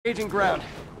Aging ground.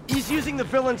 He's using the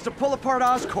villains to pull apart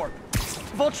Oscorp.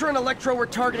 Vulture and Electro were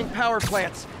targeting power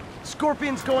plants.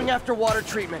 Scorpion's going after water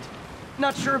treatment.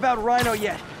 Not sure about Rhino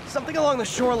yet. Something along the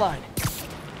shoreline.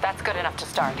 That's good enough to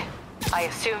start. I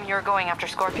assume you're going after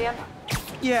Scorpion?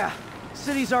 Yeah.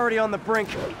 City's already on the brink.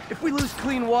 If we lose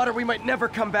clean water, we might never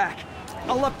come back.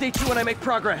 I'll update you when I make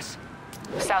progress.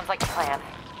 Sounds like a plan.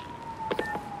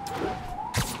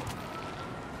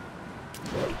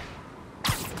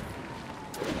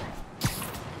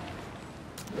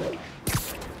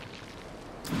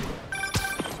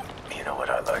 You know what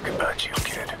I like about you,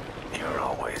 kid? You're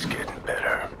always getting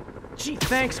better. Gee,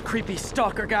 thanks, creepy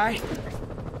stalker guy.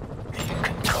 You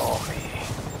can call me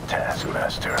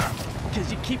Taskmaster.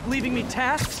 Because you keep leaving me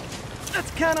tasks?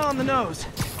 That's kinda on the nose.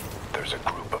 There's a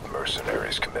group of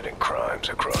mercenaries committing crimes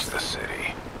across the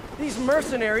city. These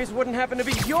mercenaries wouldn't happen to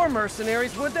be your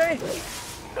mercenaries, would they?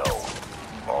 No.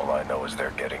 All I know is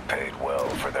they're getting paid well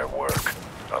for their work.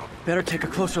 Better take a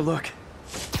closer look.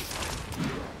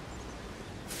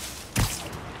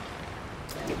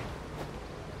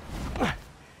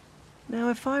 Now,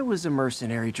 if I was a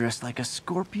mercenary dressed like a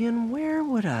scorpion, where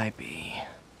would I be?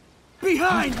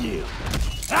 Behind you!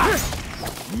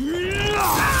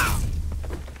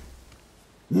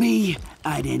 Me,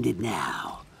 I'd end it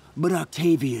now. But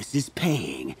Octavius is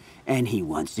paying, and he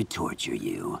wants to torture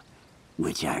you.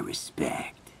 Which I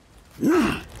respect.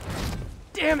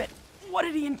 Damn it! What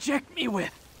did he inject me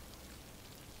with?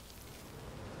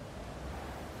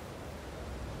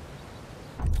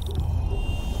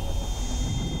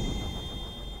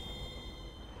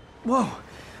 Whoa!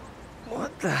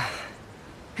 What the...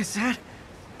 Is that...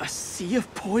 a sea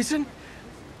of poison?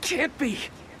 Can't be!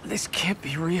 This can't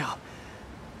be real.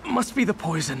 Must be the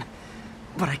poison.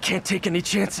 But I can't take any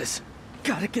chances.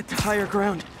 Gotta get to higher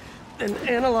ground, and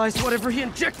analyze whatever he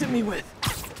injected me with.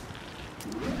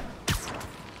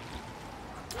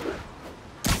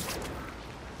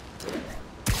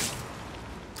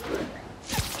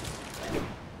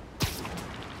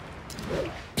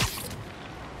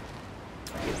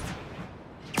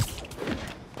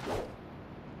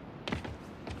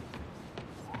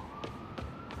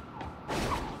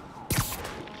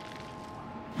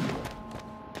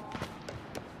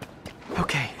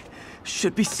 Okay,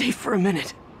 should be safe for a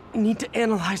minute. Need to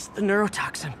analyze the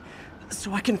neurotoxin,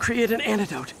 so I can create an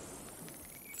antidote.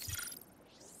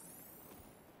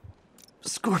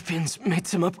 Scorpion's made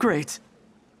some upgrades.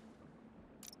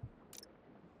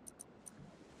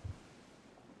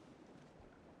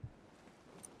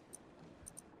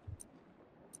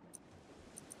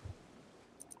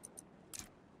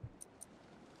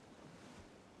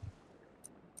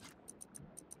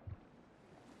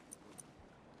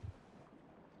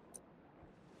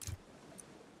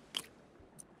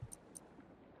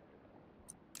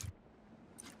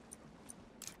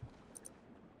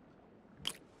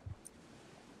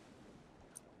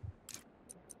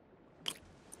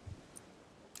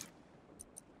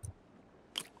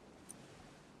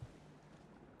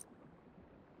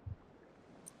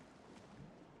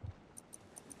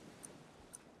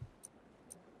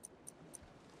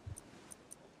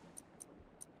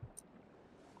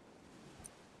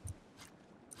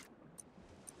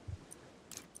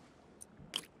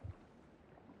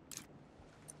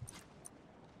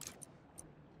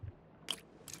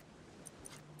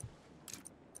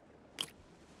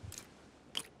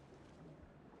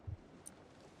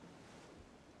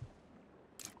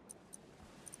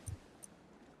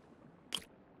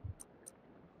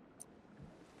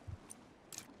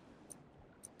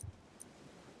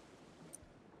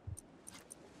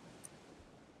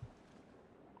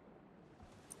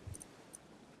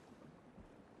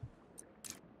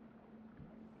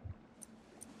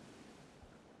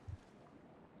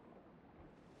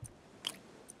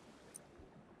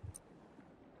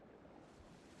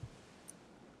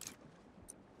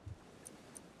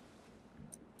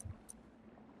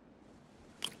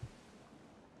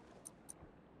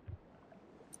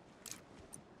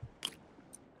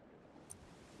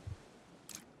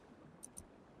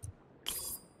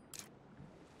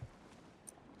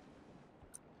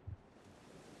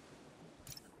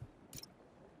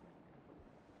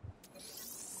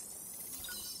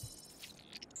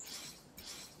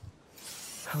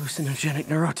 Hallucinogenic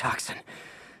neurotoxin.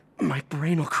 My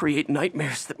brain will create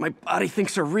nightmares that my body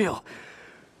thinks are real.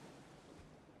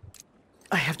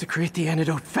 I have to create the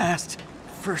antidote fast.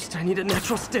 First, I need a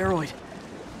natural steroid.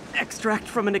 Extract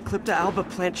from an Eclipta alba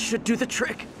plant should do the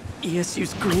trick.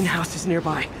 ESU's greenhouse is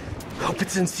nearby. Hope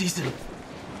it's in season.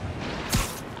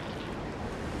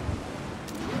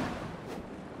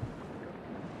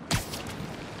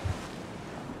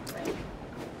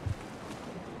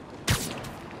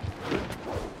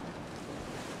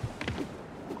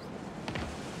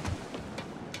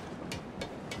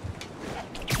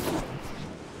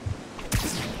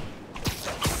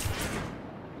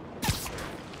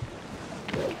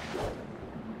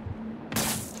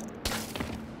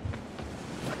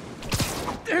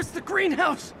 There's the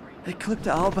greenhouse! The Eclipta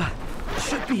alba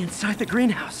should be inside the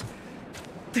greenhouse.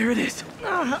 There it is.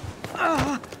 Don't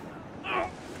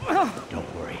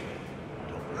worry.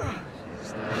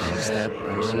 Is that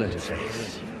personal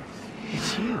interface?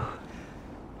 It's you.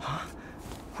 Huh?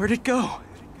 Where'd it go?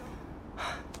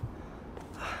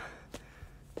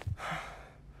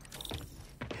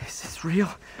 Is this real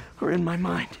or in my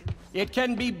mind? It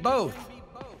can be both.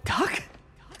 Doc?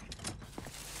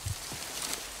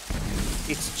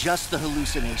 It's just the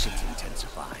hallucinations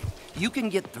intensifying. You can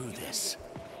get through this.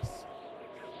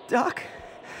 Doc?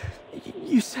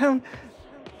 You sound...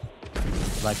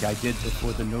 Like I did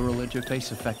before the neural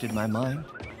interface affected my mind?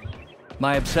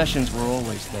 My obsessions were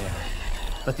always there,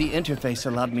 but the interface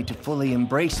allowed me to fully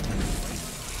embrace them.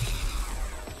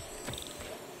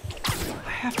 I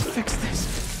have to fix this.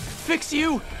 Fix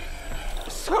you!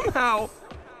 Somehow!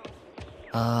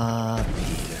 Ah,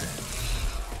 Peter.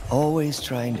 Always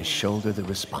trying to shoulder the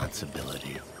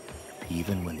responsibility,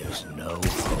 even when there's no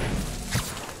hope.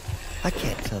 I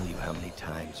can't tell you how many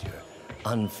times your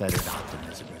unfettered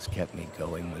optimism has kept me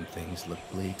going when things look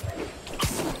bleak.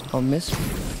 I'll miss being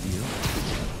with you.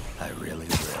 I really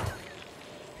will.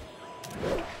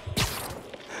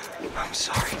 I'm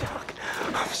sorry, Doc.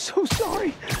 I'm so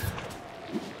sorry.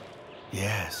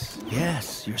 Yes,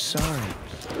 you're sorry.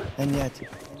 And yet,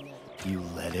 you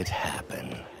let it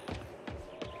happen.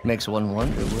 Makes one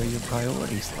wonder where your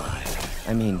priorities lie.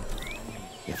 I mean,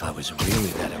 if I was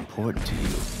really that important to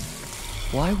you,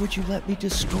 why would you let me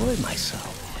destroy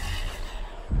myself?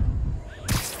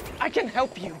 I can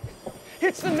help you.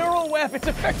 It's the neural web. It's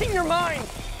affecting your mind.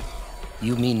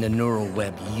 You mean the neural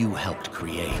web you helped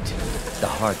create. The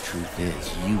hard truth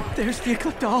is, you... There's the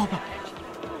Eclipta alba.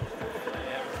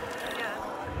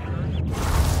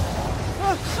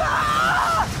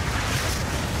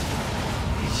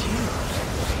 It's you.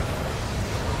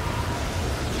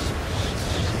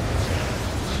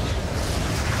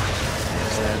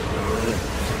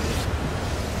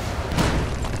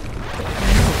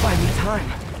 It'll buy me time,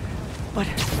 but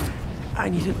I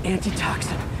need an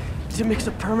antitoxin to mix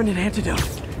a permanent antidote.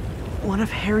 One of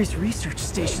Harry's research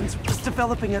stations was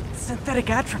developing a synthetic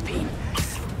atropine.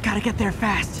 Gotta get there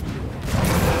fast.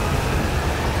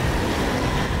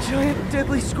 Giant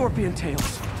deadly scorpion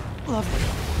tails. Lovely.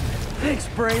 Thanks,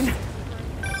 Brain.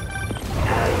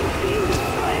 How you feeling,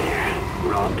 Spider?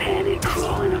 Raw panic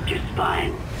crawling up your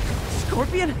spine.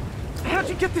 Scorpion? How'd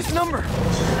you get this number?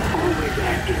 Always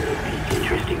asking these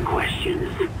interesting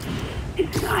questions.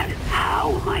 It's not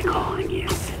how am I calling you,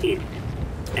 it's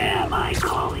am I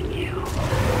calling you?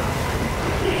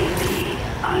 Maybe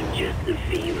I'm just the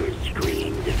fevered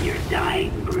screams of your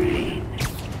dying brain.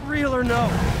 Real or no?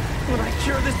 When I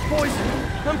cure this poison,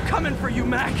 I'm coming for you,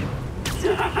 Mac.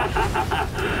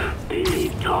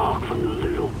 Big talk from the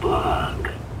little bug.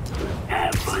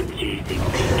 Have fun chasing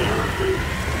pink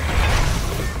elephants.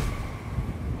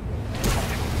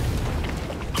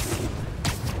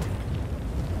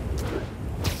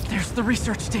 There's the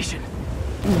research station.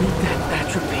 We need that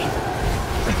atropine.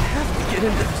 I have to get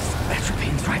into those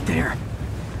atropines right there.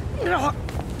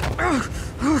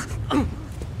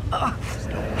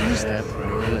 Is that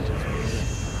permanent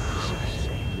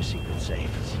interface? The secret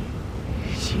safe.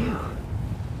 It's you.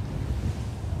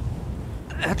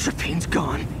 Atropine's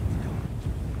gone.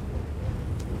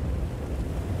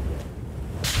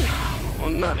 Oh,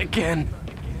 not again.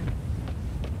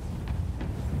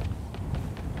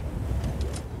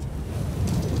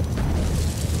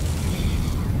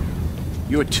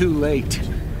 You're too late.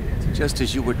 Just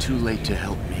as you were too late to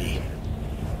help me.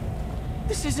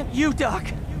 This isn't you, Doc.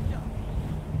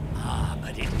 Ah,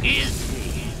 but it is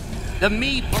me. The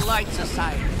me polite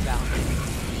society found me.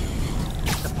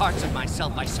 The parts of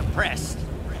myself I suppressed.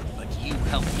 But you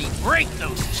helped me break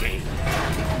those chains.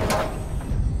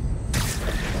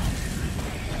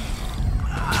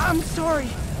 I'm sorry.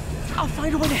 I'll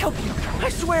find a way to help you. I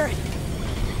swear it.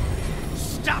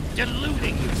 Stop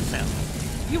deluding yourself.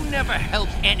 You never help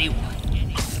anyone.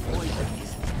 Poison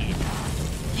isn't it.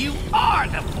 You are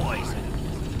the poison.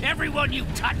 Everyone you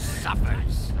touch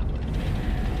suffers.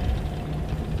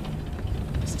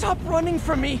 Stop running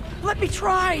from me. Let me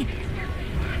try.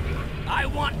 I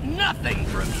want nothing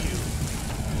from you.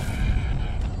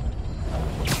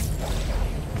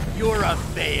 You're a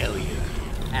failure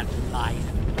at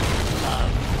life,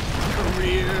 love,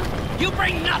 career. You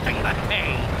bring nothing but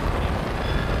pain.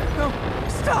 No,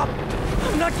 stop.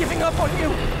 I'm not giving up on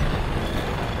you.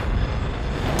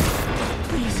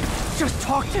 Please, just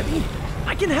talk to me.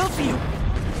 I can help you.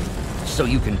 So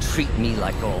you can treat me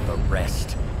like all the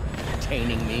rest.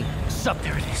 Entertaining me.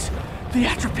 There it is. The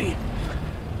atropine.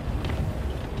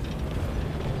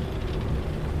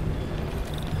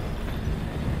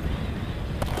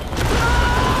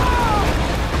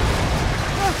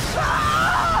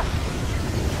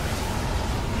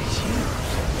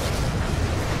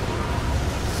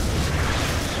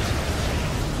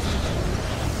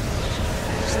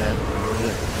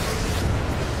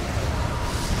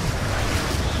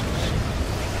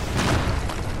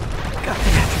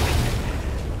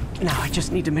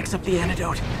 just need to mix up the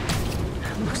antidote.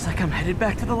 Looks like I'm headed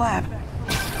back to the lab.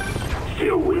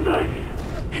 Still with us?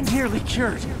 And nearly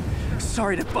cured.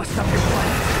 Sorry to bust up your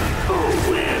plans. Oh,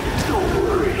 Webb, don't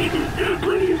worry.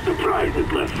 Plenty of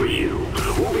surprises left for you.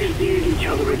 We'll be seeing each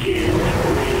other again.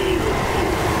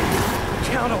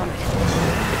 Count on me.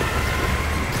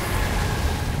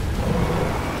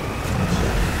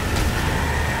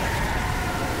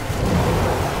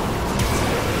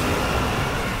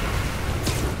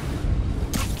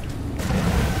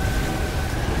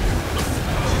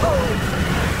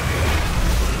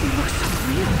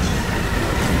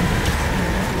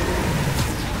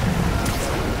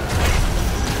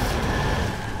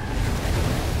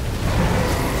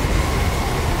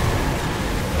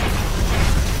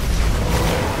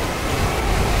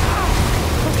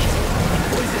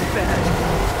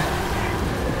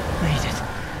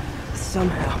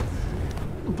 Somehow.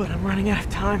 But I'm running out of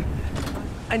time.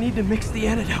 I need to mix the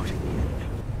antidote.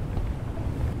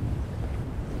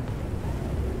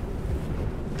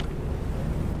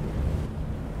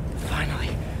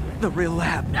 Finally, the real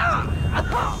lab.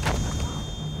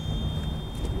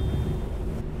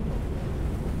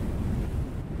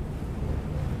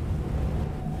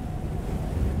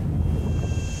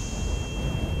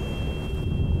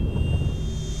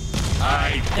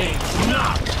 I think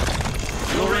not.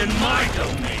 You're in my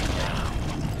domain now.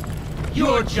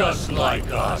 You're just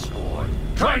like Osborn,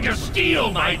 trying to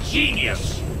steal my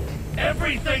genius.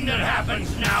 Everything that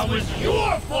happens now is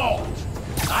your fault.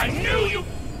 I knew you...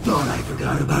 Thought I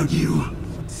forgot about you.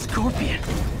 Scorpion,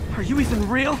 are you even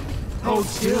real? Hold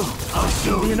still. I'll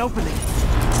show Be you. an opening.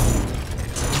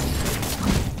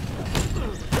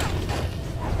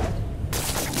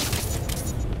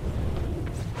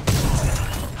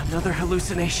 Another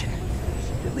hallucination.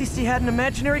 At least he had an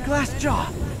imaginary glass jaw.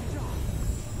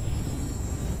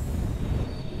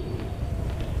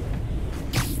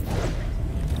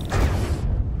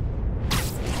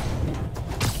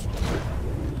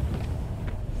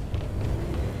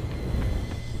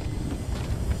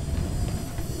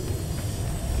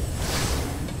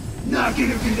 Not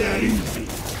gonna be that easy.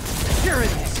 Here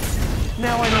it is.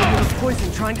 Now I know you're the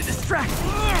poison trying to distract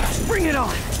me. Bring it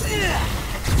on.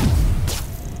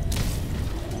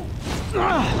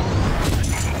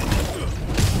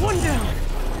 One down.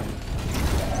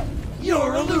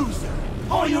 You're a loser.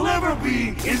 All you'll ever be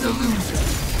is a loser.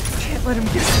 Can't let him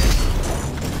get it.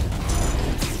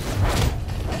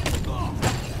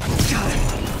 Got him.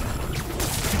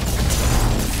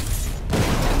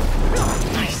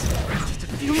 Nice. Just a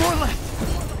few more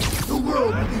left. The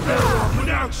world would be better off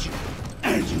without you.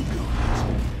 And you know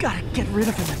it. Gotta get rid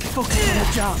of him and focus on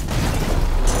the job.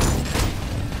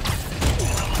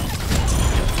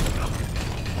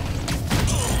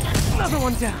 Another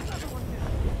one down.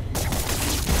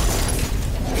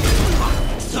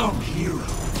 Some hero.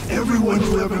 Everyone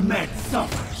you ever met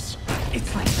suffers.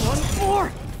 It's like one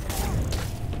more.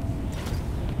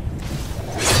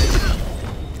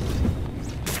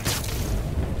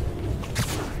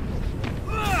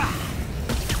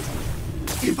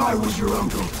 If I was your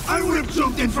uncle, I would have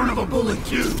jumped in front of a bullet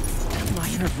too. My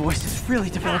inner voice has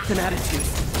really developed an attitude.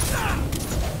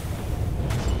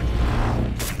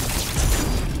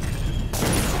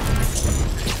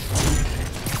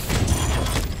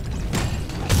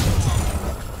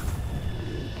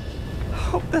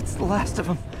 Hope that's the last of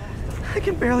them. I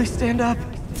can barely stand up.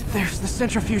 There's the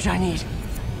centrifuge I need.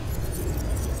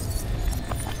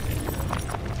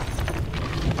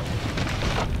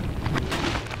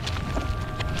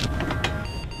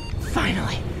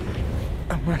 Finally.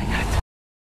 I'm running out of time.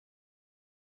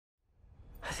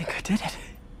 I think I did it.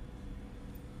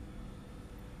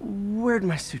 Where'd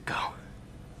my suit go?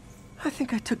 I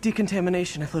think I took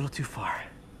decontamination a little too far.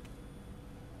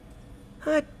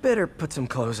 I'd better put some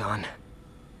clothes on.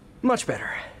 Much better.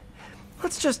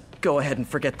 Let's just go ahead and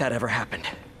forget that ever happened.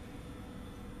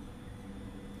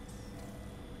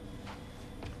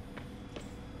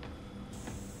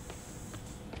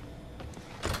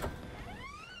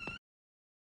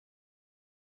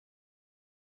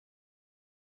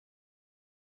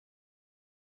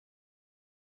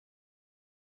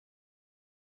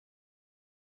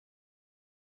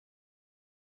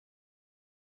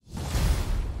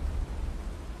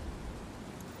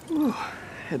 Ooh,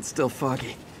 head's still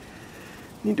foggy.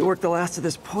 Need to work the last of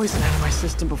this poison out of my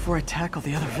system before I tackle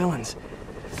the other villains.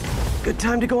 Good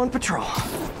time to go on patrol.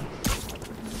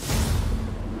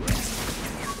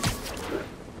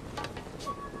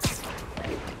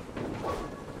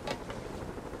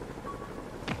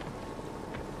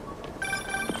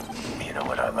 You know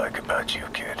what I like about you,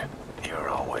 kid? You're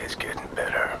always getting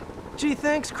better. Gee,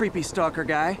 thanks, creepy stalker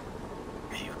guy.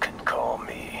 You can call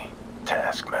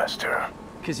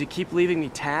Because you keep leaving me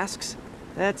tasks?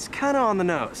 That's kinda on the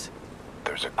nose.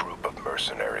 There's a group of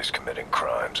mercenaries committing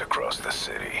crimes across the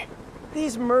city.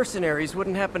 These mercenaries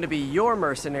wouldn't happen to be your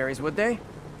mercenaries, would they?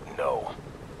 No.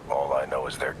 All I know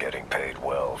is they're getting paid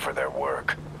well for their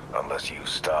work. Unless you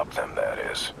stop them, that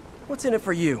is. What's in it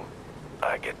for you?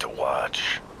 I get to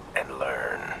watch and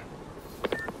learn.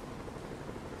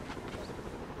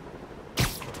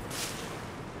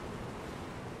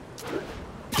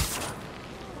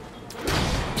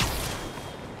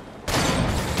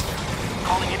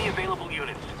 Calling any available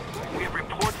units. We have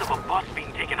reports of a bus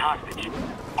being taken hostage.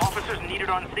 Officers needed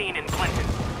on scene in Clinton.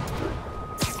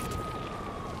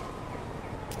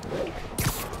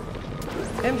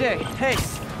 MJ, hey.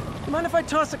 Mind if I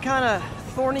toss a kinda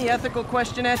thorny ethical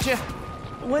question at you?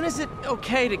 When is it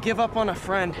okay to give up on a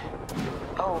friend?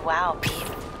 Oh, wow, Pete.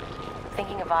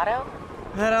 Thinking of Otto?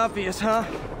 That obvious, huh?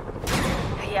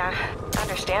 Yeah,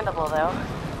 understandable though.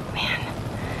 Man,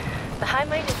 the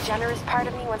high-minded, generous part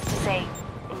of me wants to say,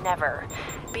 never.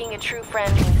 Being a true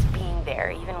friend means being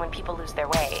there, even when people lose their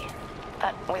way.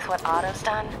 But with what Otto's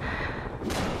done,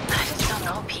 I just don't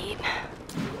know, Pete.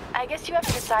 I guess you have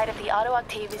to decide if the Otto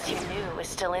Octavius you knew is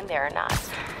still in there or not.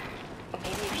 Maybe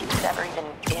if he was ever even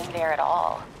in there at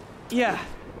all. Yeah.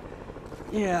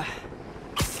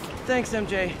 Thanks,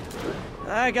 MJ.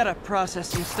 I gotta process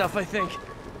some stuff, I think.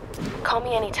 Call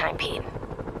me anytime, Pete.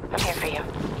 I'm here for you.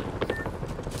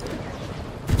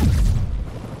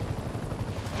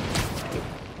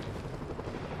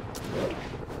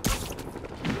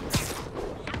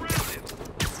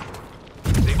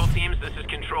 Sable teams, this is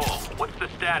Control. What's the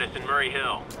status in Murray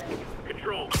Hill?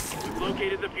 Control, we've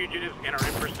located the fugitives and are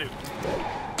in pursuit.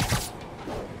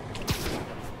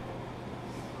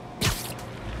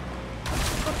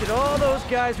 Look at all those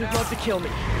guys who'd love to kill me.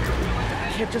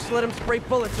 Can't just let them spray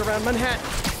bullets around Manhattan.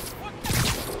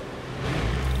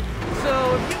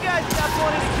 So, if you guys stopped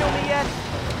wanting to kill me yet,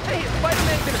 hey,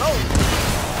 Spider-Man can hope.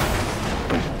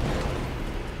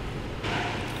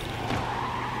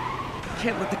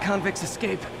 Can't let the convicts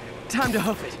escape. Time to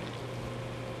hoof it.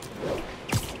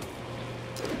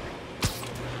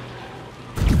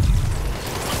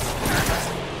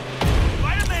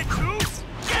 Spider-Man 2?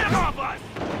 Get him off us!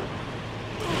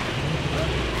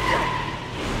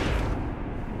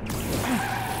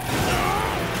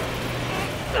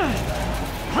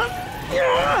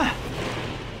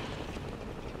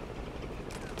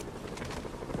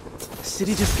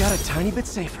 City just got a tiny bit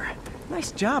safer.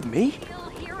 Nice job, me.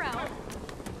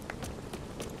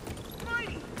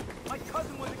 My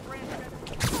cousin was a grand.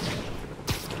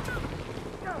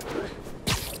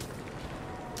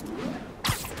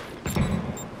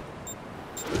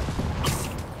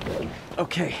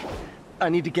 Okay, I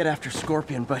need to get after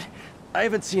Scorpion, but I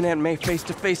haven't seen Aunt May face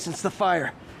to face since the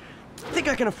fire. Think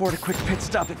I can afford a quick pit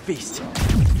stop at Feast.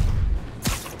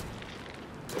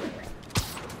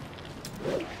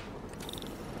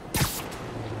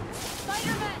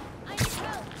 Spider-Man, I need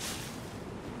help.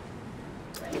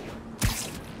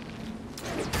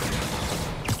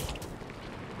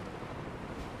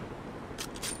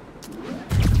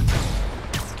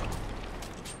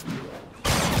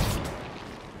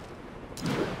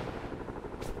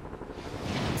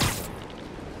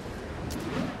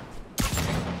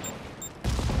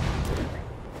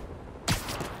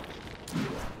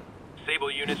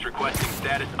 Sable units requesting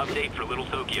status update for Little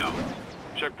Tokyo.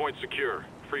 Checkpoint secure.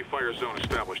 Free fire zone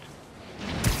established.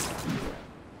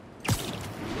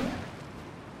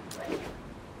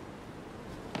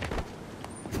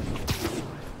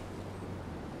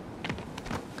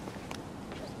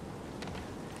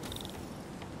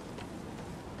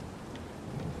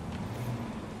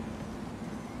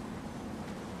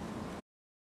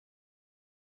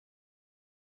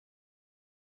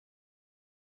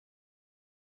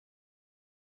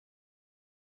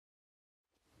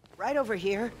 Right over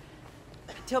here.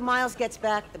 Till Miles gets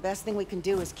back, the best thing we can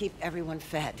do is keep everyone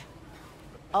fed.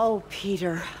 Oh,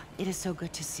 Peter, it is so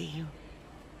good to see you.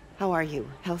 How are you?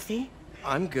 Healthy?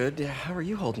 I'm good. How are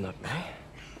you holding up, May?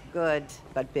 Good,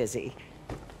 but busy.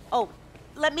 Oh,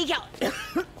 let me go.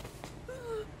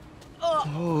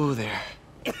 Oh, there.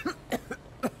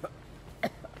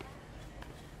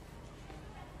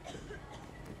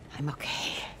 I'm okay.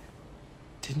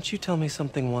 Didn't you tell me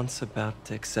something once about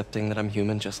accepting that I'm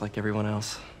human just like everyone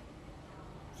else?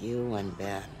 You and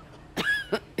Ben.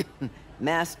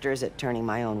 Masters at turning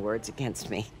my own words against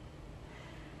me.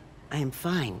 I am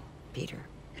fine, Peter.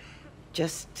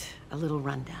 Just a little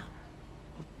rundown.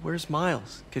 Where's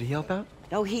Miles? Could he help out?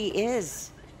 Oh, he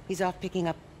is. He's off picking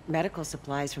up medical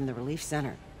supplies from the relief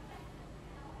center.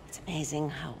 It's amazing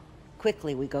how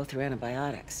quickly we go through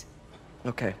antibiotics.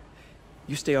 Okay.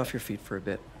 You stay off your feet for a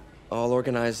bit. I'll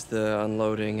organize the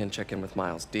unloading and check in with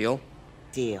Miles. Deal?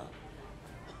 Deal.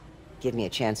 Give me a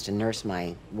chance to nurse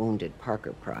my wounded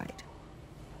Parker pride.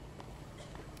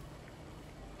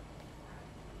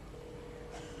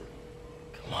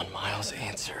 Come on, Miles,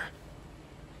 answer.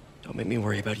 Don't make me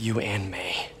worry about you and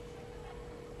May.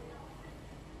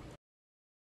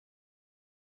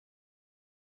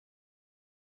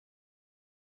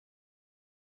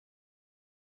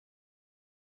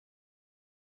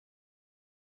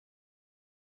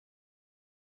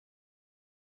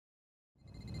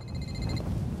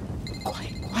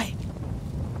 Quiet.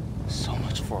 So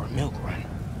much for a milk run.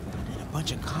 How did a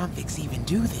bunch of convicts even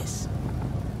do this?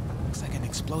 Looks like an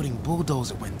exploding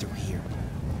bulldozer went through here.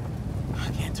 I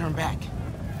can't turn back.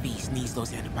 Beast needs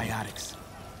those antibiotics.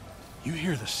 You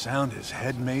hear the sound his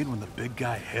head made when the big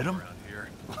guy hit him?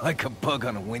 Like a bug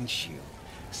on a windshield.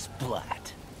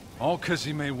 Splat. All 'cause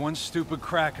he made one stupid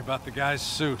crack about the guy's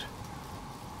suit.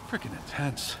 Freaking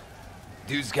intense.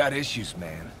 Dude's got issues,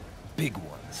 man. Big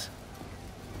ones.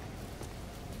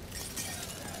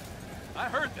 I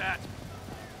heard that.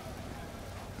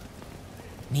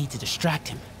 Need to distract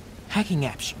him. Hacking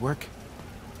app should work.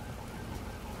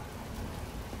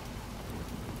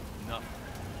 Nothing.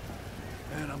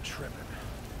 Man, I'm tripping.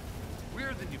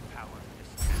 Weirder than you power.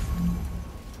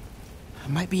 I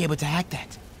might be able to hack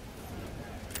that.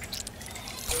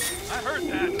 I heard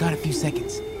that. Got a few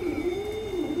seconds.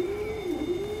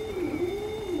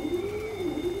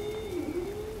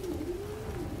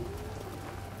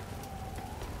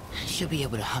 Should be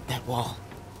able to hop that wall.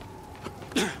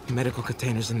 Medical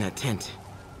containers in that tent.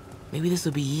 Maybe this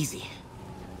will be easy.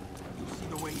 You see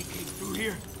the way he came through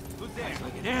here? Who's that?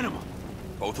 Like an animal.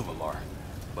 Both of them are.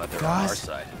 But they're on our Gauze,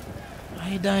 side.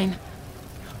 iodine,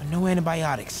 but no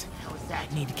antibiotics. How is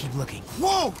that? Need to keep looking.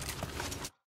 Whoa!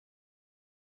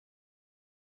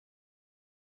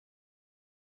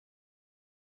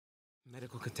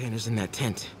 Medical containers in that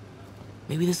tent.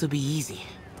 Maybe this will be easy.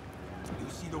 You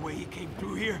see the way he came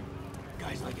through here?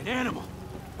 Guy's like an animal.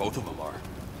 Both of them are.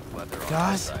 But they're on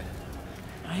our Gauze, side.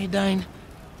 iodine,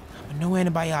 but no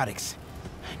antibiotics.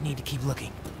 Need to keep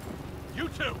looking. You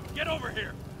two, get over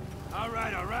here. All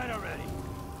right already.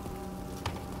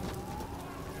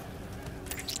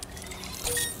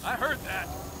 I heard that.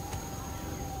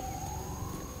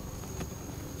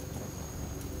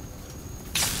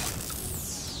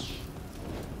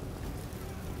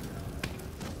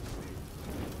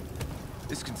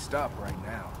 This can stop right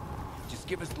now. Just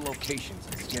give us the locations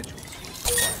and schedules.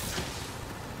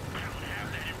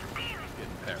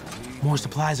 More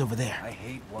supplies over there. I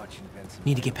hate watching Benson.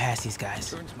 Need to get past these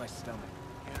guys. Turns my stomach.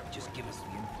 Just give us the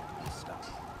info and stuff.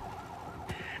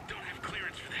 Don't have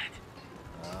clearance for that.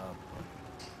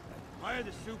 Why are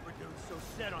the super dudes so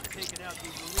set on taking out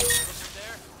these elites over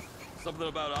there? Something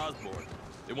about Osborn.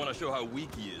 They want to show how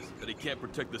weak he is, that he can't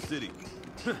protect the city.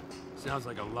 Sounds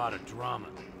like a lot of drama.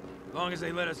 As long as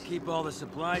they let us keep all the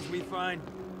supplies we find,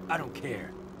 I don't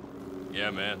care.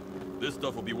 Yeah, man. This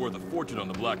stuff will be worth a fortune on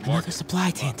the black market. Another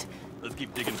supply tent. Let's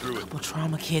keep digging through it. Couple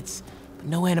trauma kits, but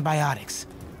no antibiotics.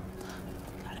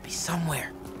 Gotta be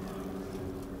somewhere.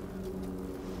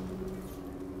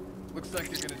 Looks like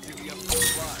they're gonna divvy up the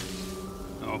supplies.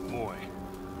 Oh boy.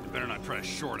 They better not try to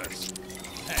short us.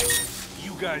 Hey,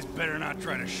 you guys better not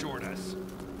try to short us.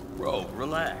 Bro,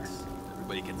 relax.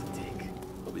 Everybody gets a take.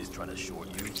 Nobody's trying to short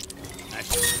you.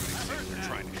 Actually, they're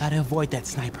trying to. Gotta avoid that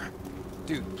sniper.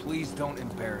 Dude, please don't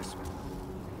embarrass me.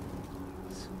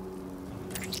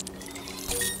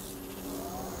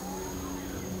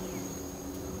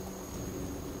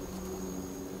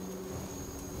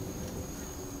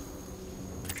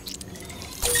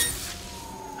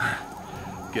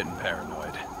 Getting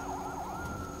paranoid.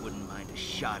 Wouldn't mind a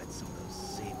shot at some of those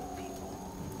Sable people.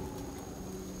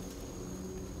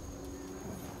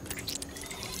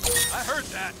 I heard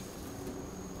that.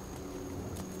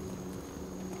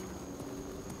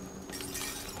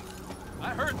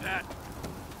 I heard that.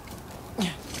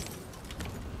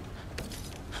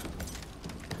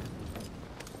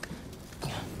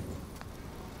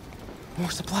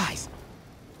 More supplies.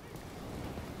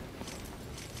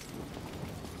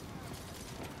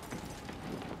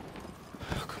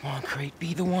 Oh, come on, Crate,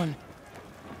 be the one.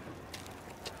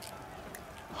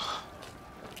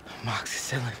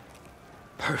 Amoxicillin.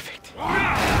 Perfect.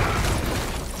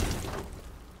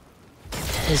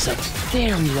 That is a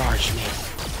damn large man.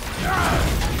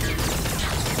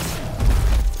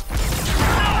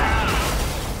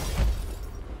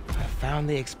 I found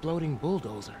the exploding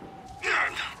bulldozer.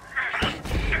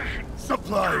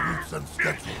 Supply routes and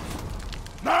schedules.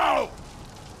 Now!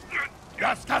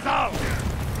 Gas Kazal!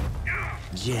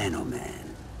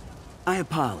 Gentlemen, I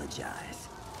apologize.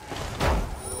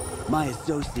 My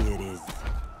associate is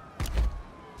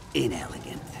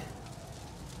inelegant.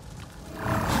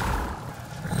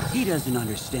 He doesn't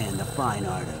understand the fine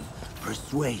art of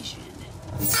persuasion.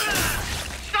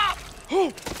 Stop!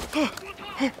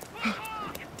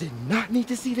 Did not need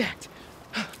to see that.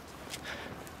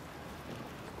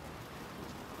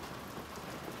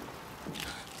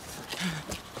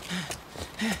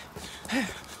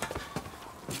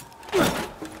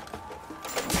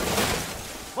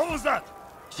 What was that?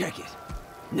 Check it.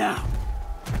 Now.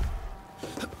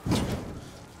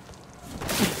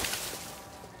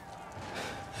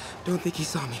 Don't think he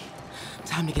saw me.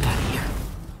 Time to get out of here.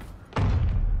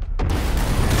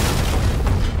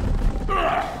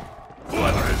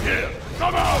 Whoever is here,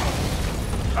 come out!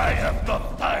 I have no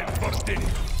time for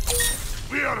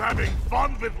this. We are having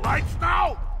fun with lights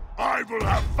now? I will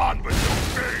have fun with your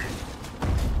face!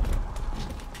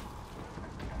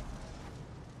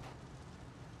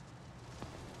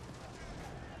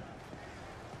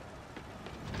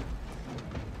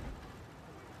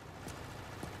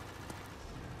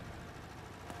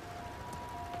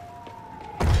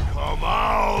 Come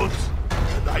out!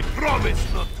 And I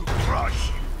promise not to crush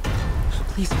you.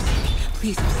 Please don't see me.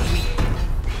 Please don't see me.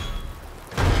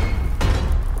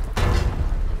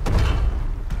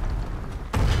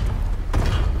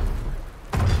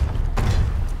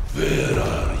 Where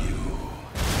are you?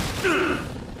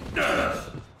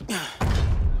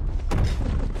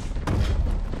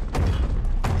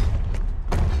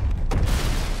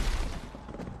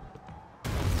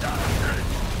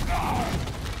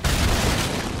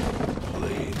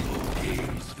 Play no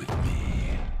games with me.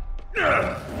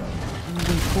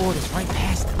 Moving forward is right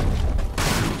past him.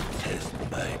 Test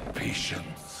my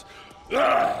patience.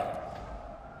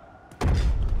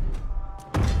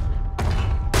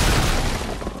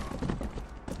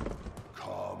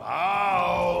 Come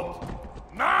out!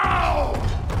 Now!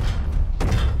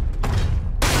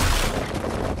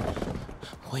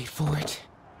 Wait for it.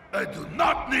 I do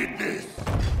not need this!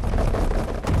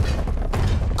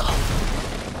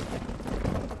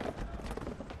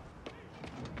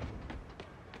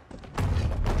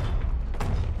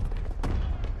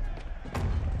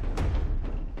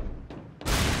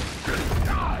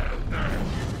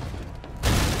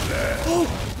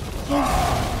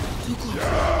 Too close.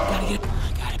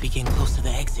 Gotta be getting close to the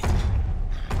exit.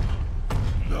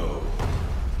 No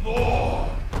more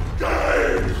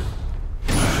games!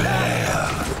 Where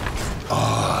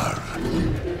are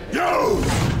you?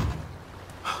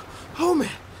 Oh man.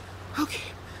 Okay.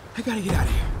 I gotta get out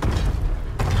of here.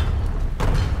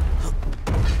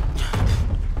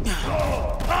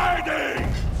 No hiding!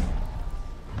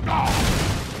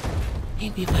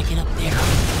 Maybe if I get up there.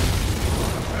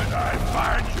 And I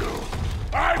find you,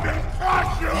 I will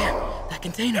crush you! There, that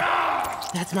container. Yeah.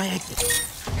 That's my exit.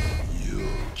 You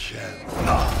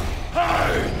cannot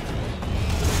hide!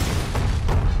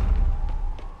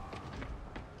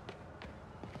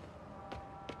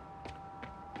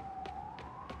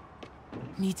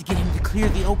 Need to get him to clear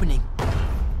the opening.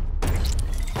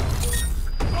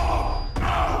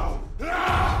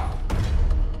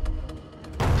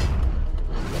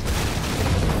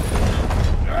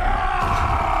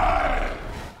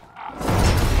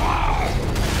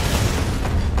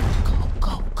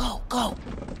 Go!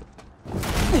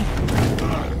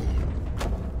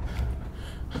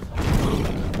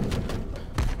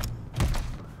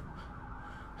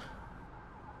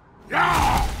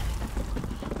 Yeah!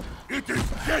 It is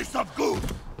Case of Goose!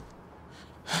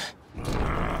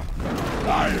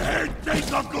 I hate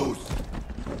Case of Goose!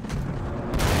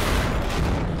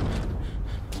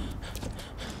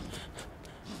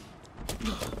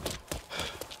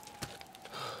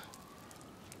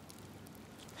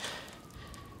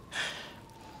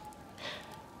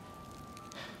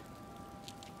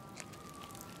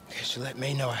 Should let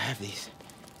May know I have these.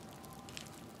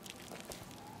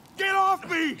 Get off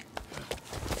me!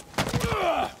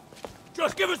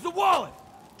 Just give us the wallet!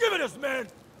 Give it us, man!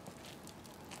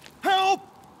 Help!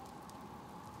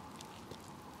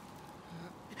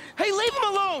 Hey, leave him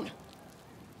alone!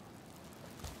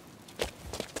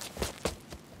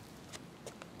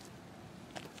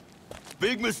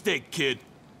 Big mistake, kid.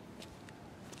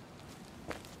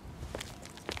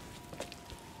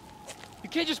 You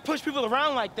can't just push people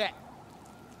around like that.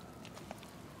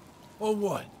 Or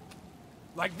what?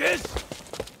 Like this?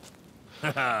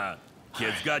 Haha,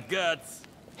 kid's got guts.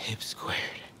 Hip squared.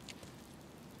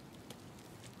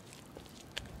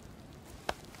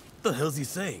 What the hell's he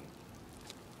saying?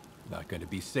 Not gonna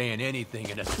be saying anything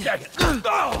in a second.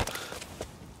 Oh!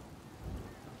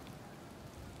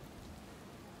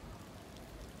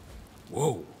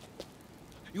 Whoa.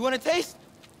 You want a taste?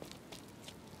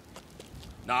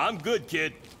 Nah, I'm good,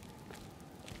 kid.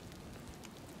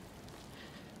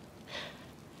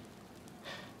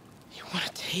 You want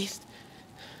a taste?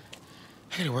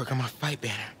 I gotta work on my fight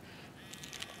banner.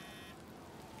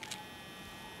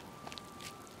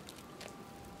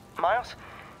 Miles?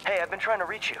 Hey, I've been trying to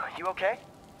reach you. You okay?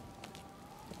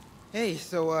 Hey,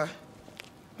 so,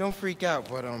 don't freak out,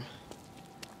 but, I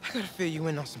gotta fill you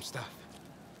in on some stuff.